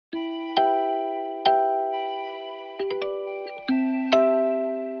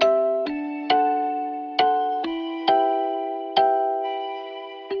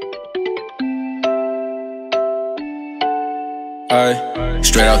Ay,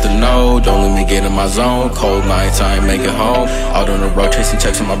 straight out the node, don't let me get in my zone. Cold nights, I ain't make it home. Out on the road, chasing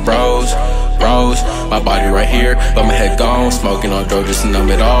checks with my bros. My body right here, but my head gone. Smoking on dope just to numb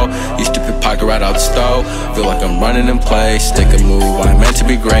it all. You stupid pocket right out the stove. Feel like I'm running in place. Stick a move, I ain't meant to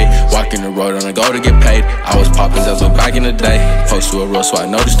be great. Walking the road on a go to get paid. I was popping Dazzle back in the day. Post to a roll, so I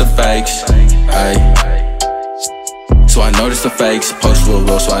noticed the fakes. Ay, so I noticed the fakes. Post to a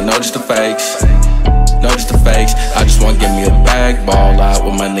roll, so I noticed the fakes. Notice the fakes, I just wanna give me a bag. Ball out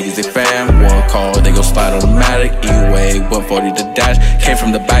with my niggas, they fam. One call, they gon' slide automatic. E-way, 140 to dash. Came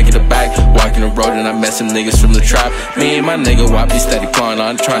from the back of the back. Walking the road and I met some niggas from the trap. Me and my nigga Wap, he steady clawing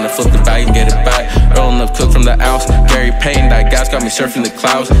on. Trying to flip the bag and get it back. Rolling up cook from the ounce. Gary Payne, that gas got me surfing the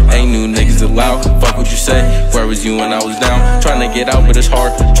clouds. Ain't new niggas allowed. Fuck what you say, where was you when I was down? Trying to get out but it's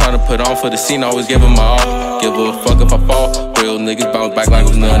hard. Trying to put on for the scene, always giving my all. Give a fuck if I fall. Real niggas bounce back like it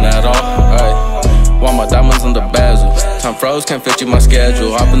was none at all. Ay. Want my diamonds on the bezel. Time froze, can't fit you my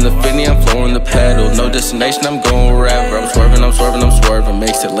schedule. Hop in the Finny, I'm flooring the pedal. No destination, I'm going wherever. I'm swerving.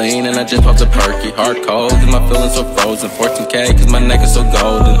 Makes it lean and I just popped a perky. Hard cold, cause my feelings so frozen. 14K, cause my neck is so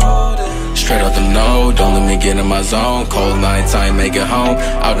golden. Straight out the node, don't let me get in my zone. Cold nights, I ain't make it home.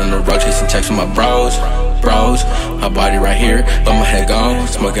 Out on the road, chasing checks with my bros. My body right here, but my head gone.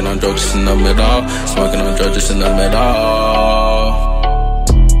 Smoking on dope just to numb it all.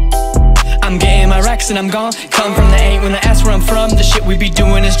 I'm getting my racks and I'm gone. Come from the ain't when I ask where I'm from. The shit we be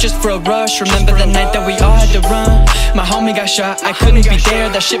doing is just for a rush. Remember the night that we all had to run? My homie got shot, I couldn't be there.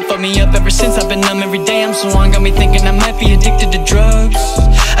 That shit fucked me up ever since. I've been numb every day. I'm so long, got me thinking I might be addicted to drugs.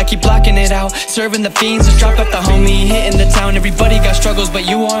 I keep blocking it out, serving the fiends. Just dropped off the homie, hitting the town. Everybody got struggles, but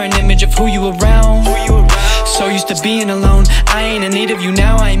you are an image of who you around. So used to being alone, I ain't in need of you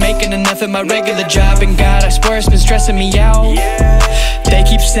now. I ain't making enough at my regular job, and God, I swear it's been stressing me out. They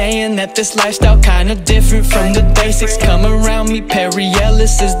keep saying that this lifestyle kinda different from the basics. Come around me, Perry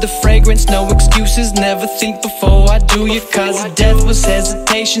Ellis is the fragrance. No excuses, never think before I do you. Cause of death was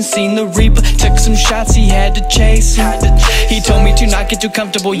hesitation. Seen the reaper, took some shots, he had to chase him. He told me to not get too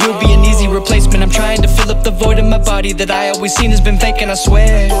comfortable, you'll be an easy replacement. I'm trying to fill up the void in my body that I always seen has been vacant, I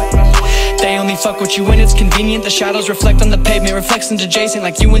swear. They only fuck with you when it's convenient. The shadows reflect on the pavement, reflects into Jason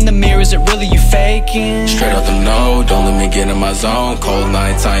like you in the mirror. Is it really you faking? Straight out the node, don't let me get in my zone. Cold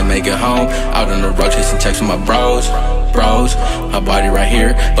nights, I ain't make it home. Out on the road, chasing checks with my bros. My body right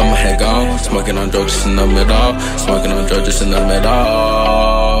here, but my head gone. Smoking on dope just to numb it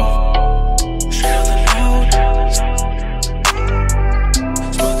all.